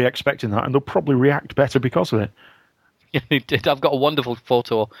not going to be expecting that, and they'll probably react better because of it. Yeah, he did. I've got a wonderful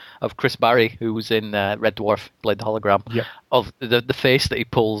photo of Chris Barry, who was in Red Dwarf, played the hologram, of the face that he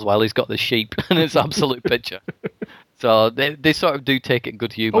pulls while he's got the sheep, and it's an absolute picture. So they sort of do take it in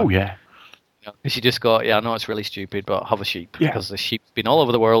good humour. Oh, yeah. Because you just go, "Yeah, I know it's really stupid, but have a sheep." Because the sheep's been all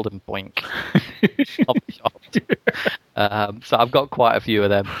over the world and boink. So I've got quite a few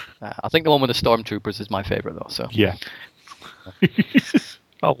of them. I think the one with the Stormtroopers is my favourite, though. So yeah.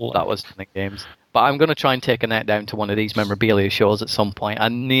 That was the games. But I'm going to try and take a net down to one of these memorabilia shows at some point. I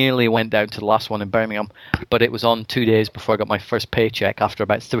nearly went down to the last one in Birmingham, but it was on 2 days before I got my first paycheck after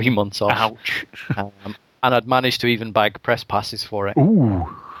about 3 months off. Ouch. And I'd managed to even bag press passes for it. Ooh.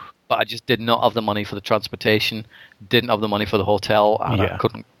 But I just did not have the money for the transportation, didn't have the money for the hotel, and I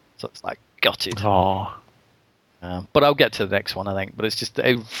couldn't. So it's like, gutted. Oh. But I'll get to the next one, I think. But it's just,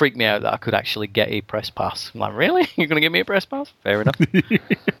 it freaked me out that I could actually get a press pass. I'm like, really? You're going to give me a press pass? Fair enough.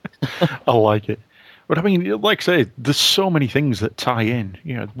 I like it. But I mean, like I say, there's so many things that tie in.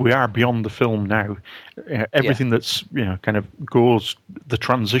 You know, we are beyond the film now. Everything that's, you know, kind of goes, the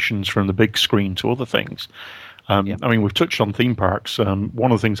transitions from the big screen to other things. I mean, we've touched on theme parks.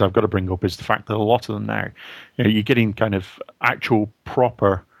 One of the things I've got to bring up is the fact that a lot of them now, you know, you're getting kind of actual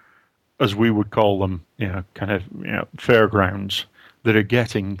proper, as we would call them, you know, kind of, you know, fairgrounds that are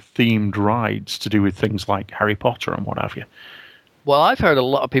getting themed rides to do with things like Harry Potter and what have you. Well, I've heard a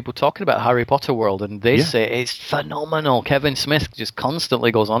lot of people talking about Harry Potter World, and they say it's phenomenal. Kevin Smith just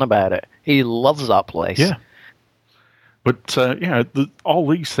constantly goes on about it. He loves that place. Yeah. But, all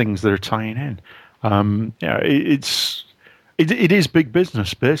these things that are tying in, it is big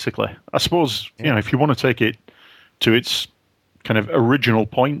business, basically. I suppose, you know, if you want to take it to its kind of original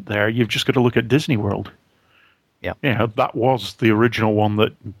point there, you've just got to look at Disney World. Yeah. You know, that was the original one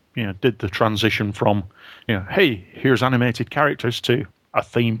that, you know, did the transition from, you know, hey, here's animated characters to a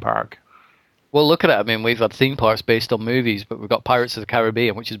theme park. Well, look at it. I mean, we've had theme parks based on movies, but we've got Pirates of the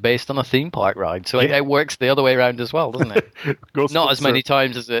Caribbean, which is based on a theme park ride. So it works the other way around as well, doesn't it? Not as many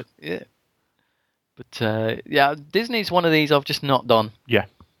times as it... Yeah. But, Disney's one of these I've just not done. Yeah.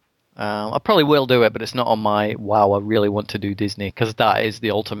 I probably will do it, but it's not on my, wow, I really want to do Disney, because that is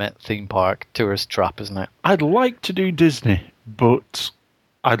the ultimate theme park tourist trap, isn't it? I'd like to do Disney, but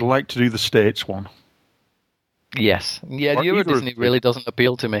I'd like to do the States one. Yes. Yeah, Euro Disney really doesn't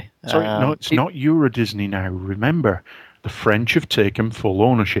appeal to me. Sorry, no, it's not Euro Disney now. Remember, the French have taken full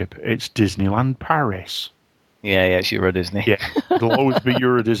ownership. It's Disneyland Paris. Yeah, it's Euro Disney. Yeah, it'll always be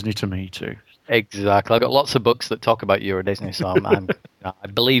Euro Disney to me too. Exactly. I've got lots of books that talk about Euro Disney, so I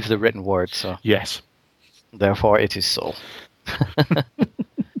believe the written word. So yes, therefore it is so.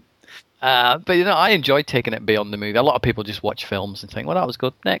 But you know, I enjoyed taking it beyond the movie. A lot of people just watch films and think, "Well, that was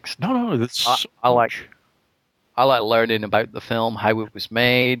good." Next, no, that's I like learning about the film, how it was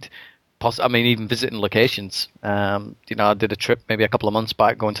made. I mean, even visiting locations. You know, I did a trip maybe a couple of months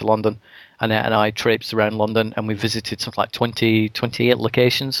back going to London, and I traipsed around London, and we visited something like 28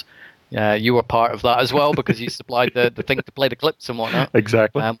 locations. You were part of that as well because you supplied the thing to play the clips and whatnot.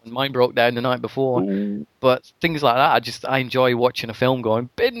 Exactly. When mine broke down the night before. Ooh. But things like that, I enjoy watching a film going,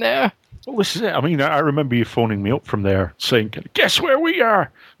 been there. Well, this is it. I mean, I remember you phoning me up from there saying, guess where we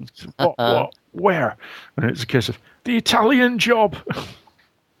are? What? Where? And it's a case of, the Italian Job.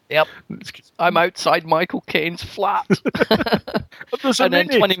 Yep. I'm outside Michael Caine's flat. And then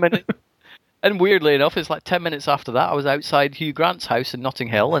 20 minutes. And weirdly enough, it's like 10 minutes after that, I was outside Hugh Grant's house in Notting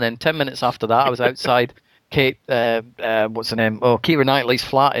Hill. And then 10 minutes after that, I was outside what's her name? Oh, Keira Knightley's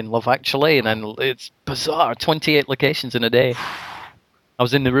flat in Love Actually. And then it's bizarre, 28 locations in a day. I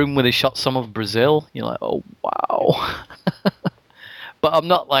was in the room where they shot some of Brazil. You're like, oh, wow. But I'm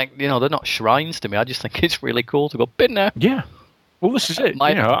not like, you know, they're not shrines to me. I just think it's really cool to go, been there. Yeah. Well, this is it.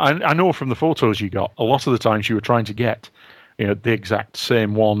 I know from the photos you got, a lot of the times you were trying to get, you know, the exact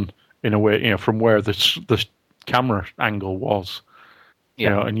same one in a way, you know, from where the camera angle was. You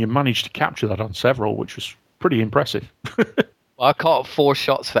know, and you managed to capture that on several, which was pretty impressive. Well, I caught 4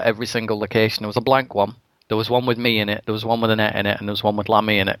 shots for every single location. There was a blank one. There was one with me in it. There was one with Annette in it, and there was one with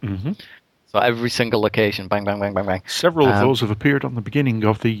Lammy in it. Mm-hmm. So every single location, bang, bang, bang, bang, bang. Several of those have appeared on the beginning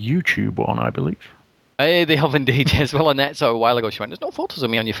of the YouTube one, I believe. They have indeed, yes. Well, Annette, so a while ago, she went, there's no photos of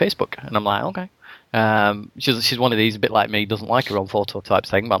me on your Facebook. And I'm like, okay. She's one of these, a bit like me, doesn't like her own photo type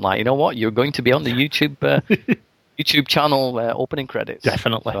thing. But I'm like, you know what? You're going to be on the YouTube YouTube channel opening credits.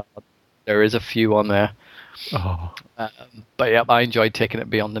 Definitely. So there is a few on there. Oh. But yeah, I enjoyed taking it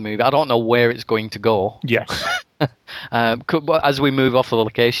beyond the movie. I don't know where it's going to go. Yes. As we move off the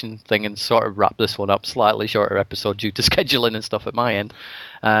location thing and sort of wrap this one up, slightly shorter episode due to scheduling and stuff at my end.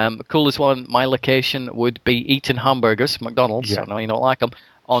 Coolest one, my location would be eating hamburgers, McDonald's. Yeah. I know you don't like them.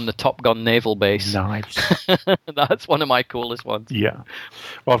 On the Top Gun naval base. Nice. That's one of my coolest ones. Yeah.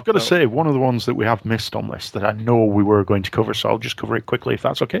 Well, I've got to say, one of the ones that we have missed on this that I know we were going to cover, so I'll just cover it quickly if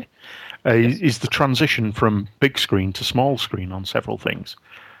that's okay, is the transition from big screen to small screen on several things.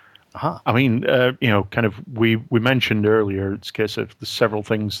 Uh-huh. I mean, you know, kind of, we mentioned earlier, it's a case of the several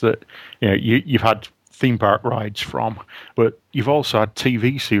things that, you know, you've had theme park rides from, but you've also had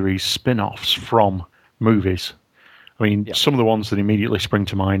TV series spin-offs from movies. I mean, some of the ones that immediately spring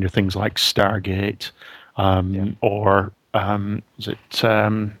to mind are things like Stargate, or is it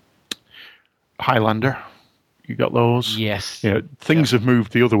Highlander? You got those. Yes. You know, things have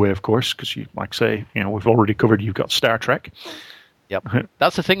moved the other way, of course, because you, like say, you know, we've already covered. You've got Star Trek. Yep.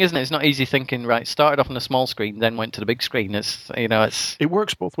 That's the thing, isn't it? It's not easy thinking. Right, started off on the small screen, then went to the big screen. It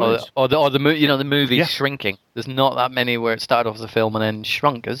works both ways. Or the movie's shrinking. There's not that many where it started off as a film and then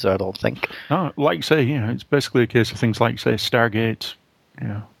shrunk, is there? I don't think. No, like you say, it's basically a case of things like say Stargate.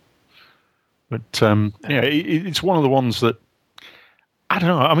 But it's one of the ones that I don't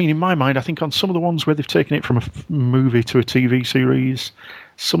know. I mean, in my mind, I think on some of the ones where they've taken it from a movie to a TV series,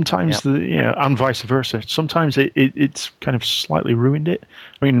 sometimes and vice versa. Sometimes it's kind of slightly ruined it.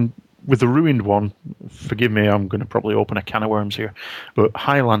 I mean, with the ruined one, forgive me, I'm going to probably open a can of worms here, but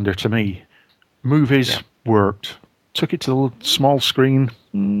Highlander to me, movies worked. Took it to the small screen,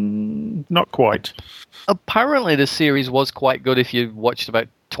 not quite. Apparently, the series was quite good if you watched about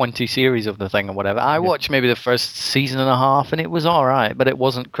 20 series of the thing or whatever. I watched maybe the first season and a half, and it was all right, but it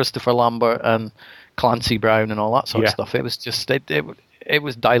wasn't Christopher Lambert and Clancy Brown and all that sort of stuff. It was just it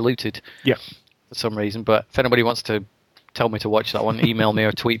was diluted for some reason. But if anybody wants to tell me to watch that one, email me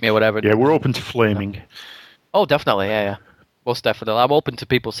or tweet me or whatever. Yeah, we're open to flaming. Oh, definitely, yeah. Most definitely. I'm open to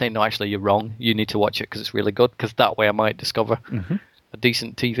people saying, no, actually, you're wrong. You need to watch it because it's really good, because that way I might discover a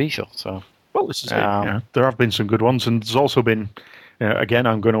decent TV show. So, well, this is it. Yeah. There have been some good ones, and there's also been, again,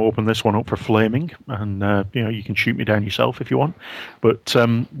 I'm going to open this one up for flaming, and you can shoot me down yourself if you want. But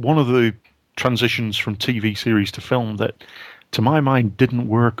one of the transitions from TV series to film that, to my mind, didn't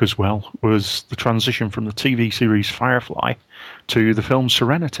work as well was the transition from the TV series Firefly to the film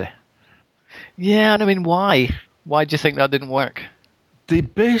Serenity. Yeah, and I mean, why? Why do you think that didn't work? They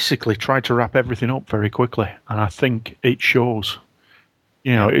basically tried to wrap everything up very quickly, and I think it shows.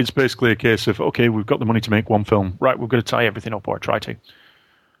 It's basically a case of, okay, we've got the money to make one film. Right, we've got to tie everything up, or try to.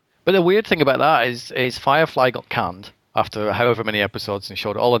 But the weird thing about that is Firefly got canned after however many episodes and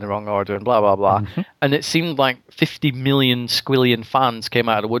showed it all in the wrong order and blah, blah, blah. And it seemed like 50 million squillion fans came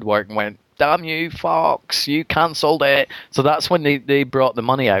out of the woodwork and went, damn you, Fox, you cancelled it. So that's when they brought the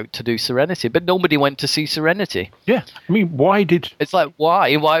money out to do Serenity. But nobody went to see Serenity. Yeah. I mean, why did... It's like,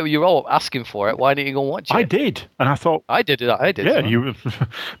 why? Why were you all asking for it? Why didn't you go watch it? I did. And I thought... I did. Yeah, you...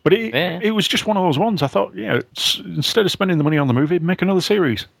 But it was just one of those ones. I thought, instead of spending the money on the movie, make another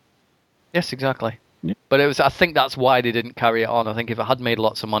series. Yes, exactly. Yeah. But I think that's why they didn't carry it on. I think if it had made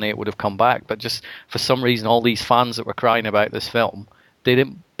lots of money, it would have come back. But just for some reason, all these fans that were crying about this film, they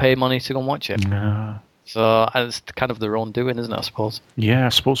didn't pay money to go and watch it. No. So it's kind of their own doing, isn't it, I suppose? Yeah, I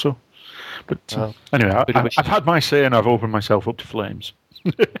suppose so. But anyway, I've had my say and I've opened myself up to flames.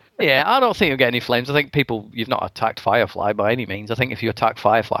 Yeah, I don't think you'll get any flames. I think you've not attacked Firefly by any means. I think if you attack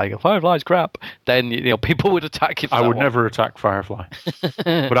Firefly, you go, Firefly's crap, then people would attack you for I would one. never attack Firefly.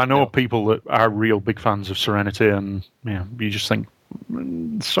 But I know people that are real big fans of Serenity, and you just think,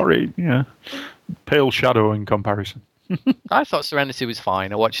 sorry, pale shadow in comparison. I thought Serenity was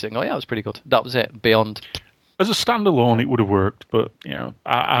fine. I watched it and go, yeah, it was pretty good. That was it. Beyond. As a standalone, it would have worked, but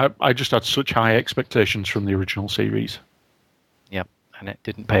I just had such high expectations from the original series. Yep, and it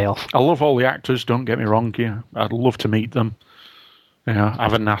didn't pay off. I love all the actors, don't get me wrong. I'd love to meet them.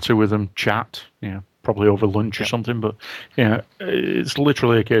 Have a natter with them, chat. Probably over lunch or something. But it's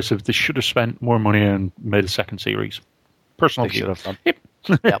literally a case of they should have spent more money and made a second series. Personal They should have done. Yep.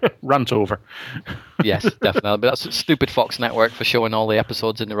 Yep. Rant over. Yes, definitely. But that's stupid Fox Network for showing all the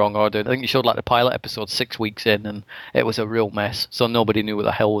episodes in the wrong order. I think you showed the pilot episode 6 weeks in, and it was a real mess. So nobody knew what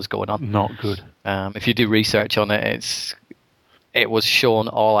the hell was going on. Not good. If you do research on it, it was shown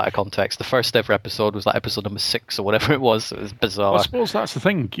all out of context. The first ever episode was episode number 6 or whatever it was. It was bizarre. I suppose that's the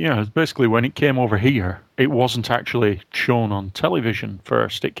thing. Basically when it came over here, it wasn't actually shown on television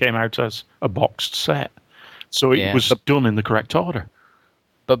first. It came out as a boxed set. So it was done in the correct order.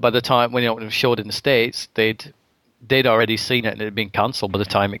 But by the time when it was showed in the States, they'd already seen it and it had been cancelled by the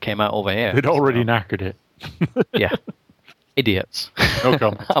time it came out over here. They'd already knackered it. Yeah. Idiots. No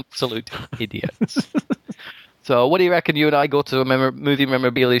comment. Absolute idiots. So what do you reckon you and I go to a movie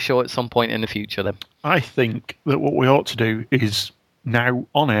memorabilia show at some point in the future then? I think that what we ought to do is now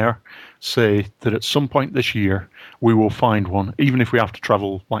on air say that at some point this year we will find one, even if we have to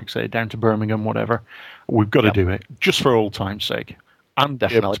travel, say, down to Birmingham, whatever. We've got to do it, just for old time's sake. And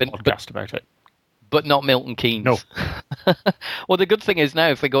definitely podcast about it. But not Milton Keynes. No. Well, the good thing is now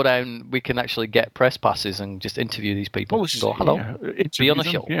if we go down, we can actually get press passes and just interview these people. Well, go, hello, be on the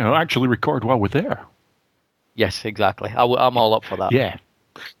show. Actually record while we're there. Yes, exactly. I'm all up for that. Yeah.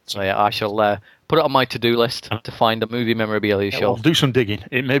 So I shall put it on my to-do list to find a movie memorabilia show. We'll do some digging.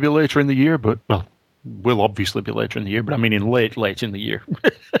 It may be later in the year, but, will obviously be later in the year, but I mean in late in the year.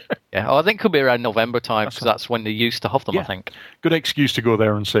 Yeah, I think it could be around November time, because that's when they used to have them, I think. Good excuse to go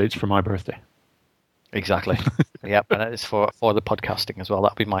there and say it's for my birthday. Exactly. Yep, and it's for the podcasting as well.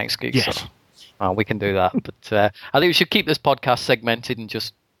 That'd be my excuse. Yes. So, we can do that. But I think we should keep this podcast segmented and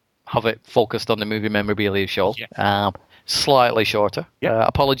just have it focused on the movie memorabilia show. Yeah. Slightly shorter. Yeah.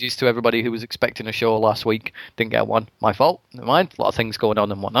 Apologies to everybody who was expecting a show last week. Didn't get one. My fault. Never mind. A lot of things going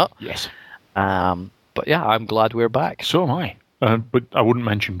on and whatnot. Yes. But yeah, I'm glad we're back. So am I. But I wouldn't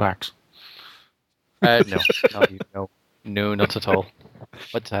mention backs. No, not at all.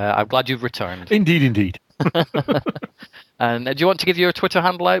 But I'm glad you've returned. Indeed. And do you want to give your Twitter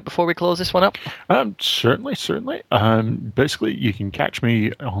handle out before we close this one up? Certainly. Basically, you can catch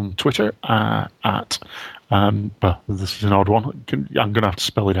me on Twitter at. Well, this is an odd one. I'm going to have to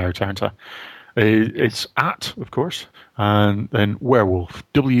spell it out, aren't I? It's at, of course, and then werewolf.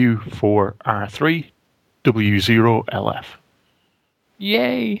 W4R3 W0LF.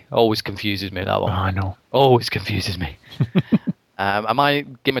 Yay! Always confuses me, that one. I know. Always confuses me. And my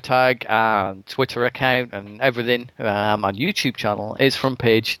gamer tag and Twitter account and everything, my YouTube channel is from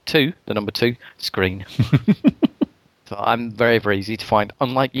page 2, the number 2, screen. So I'm very, very easy to find,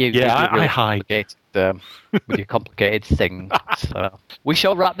 unlike you. Yeah, I hide. With your complicated things. So we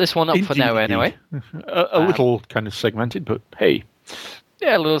shall wrap this one up for now, anyway. A little kind of segmented, but hey.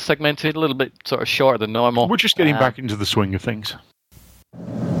 Yeah, a little segmented, a little bit sort of shorter than normal. We're just getting back into the swing of things.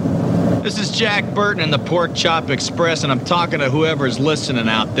 This is Jack Burton in the Pork Chop Express, and I'm talking to whoever's listening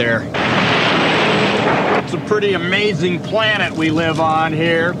out there. It's a pretty amazing planet we live on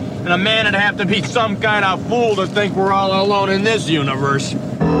here, and a man would have to be some kind of fool to think we're all alone in this universe.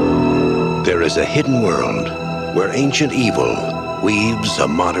 There is a hidden world where ancient evil weaves a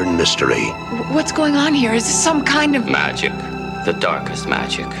modern mystery. What's going on here? Is this some kind of... magic. The darkest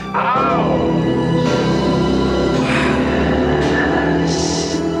magic.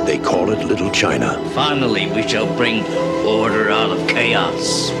 They call it Little China. Finally, we shall bring order out of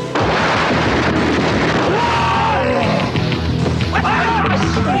chaos.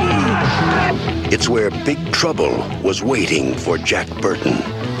 It's where Big Trouble was waiting for Jack Burton.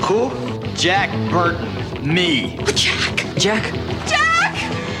 Who? Jack Burton. Me. Jack!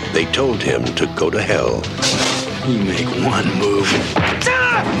 They told him to go to hell. You make one move.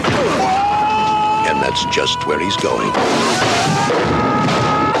 And that's just where he's going.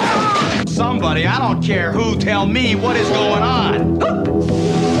 Somebody, I don't care who, tell me what is going on.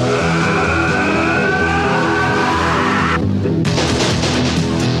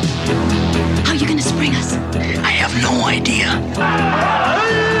 How are you gonna spring us? I have no idea.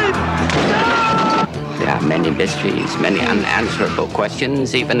 There are many mysteries, many unanswerable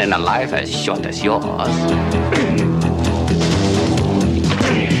questions, even in a life as short as yours.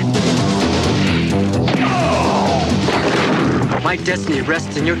 My destiny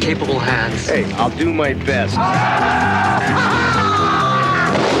rests in your capable hands. Hey, I'll do my best.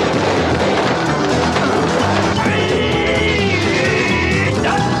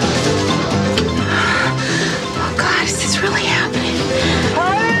 Oh God, is this really happening?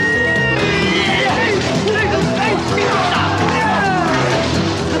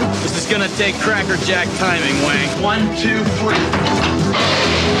 This is gonna take Cracker Jack timing, Wang. 1, 2, 3.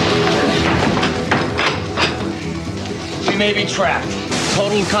 We may be trapped.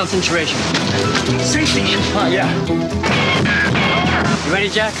 Total concentration. Safety. Yeah. You ready,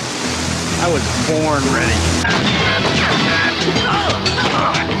 Jack? I was born ready.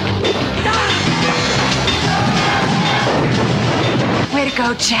 Way to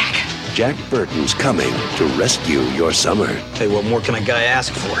go, Jack. Jack Burton's coming to rescue your summer. Hey, what more can a guy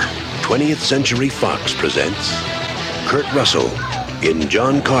ask for? 20th Century Fox presents Kurt Russell in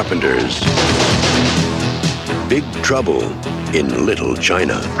John Carpenter's Big Trouble in Little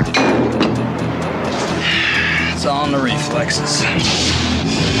China. It's all in the reflexes.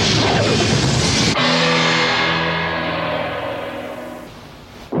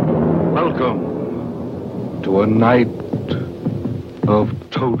 Welcome to a night of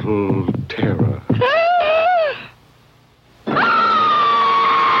total terror.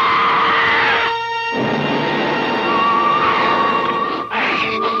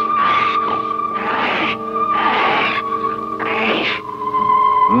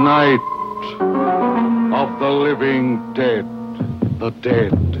 Night of the living dead, the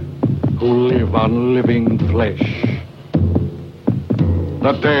dead who live on living flesh.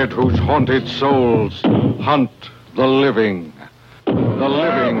 The dead whose haunted souls hunt the living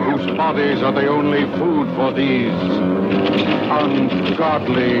whose bodies are the only food for these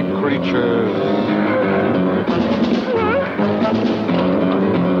ungodly creatures.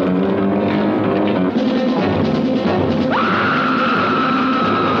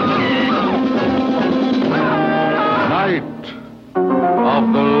 Night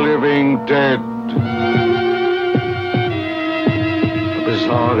of the living dead.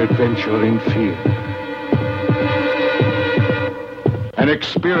 bizarre adventure in fear. An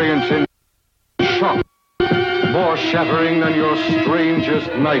experience in shock, more shattering than your strangest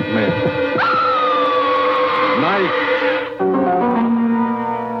nightmare. Night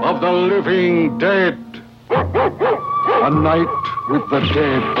of the Living Dead. A night with the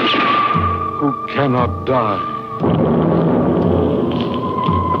dead who cannot die.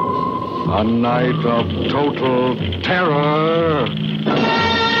 A night of total terror.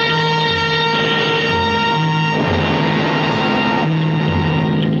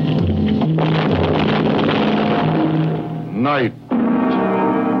 Night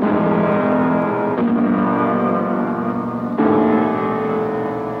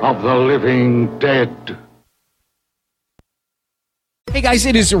of the Living Dead. Hey guys,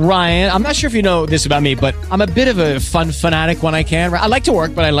 it is Ryan. I'm not sure if you know this about me, but I'm a bit of a fun fanatic when I can. I like to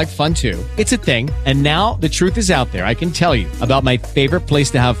work, but I like fun too. It's a thing. And now the truth is out there. I can tell you about my favorite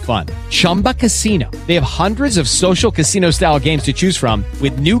place to have fun. Chumba Casino. They have hundreds of social casino style games to choose from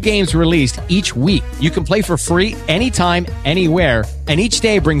with new games released each week. You can play for free anytime, anywhere. And each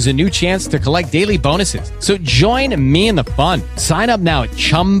day brings a new chance to collect daily bonuses. So join me in the fun. Sign up now at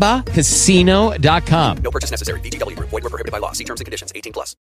ChumbaCasino.com. No purchase necessary. VGW Group. Void where prohibited by law. See terms and conditions. 18+.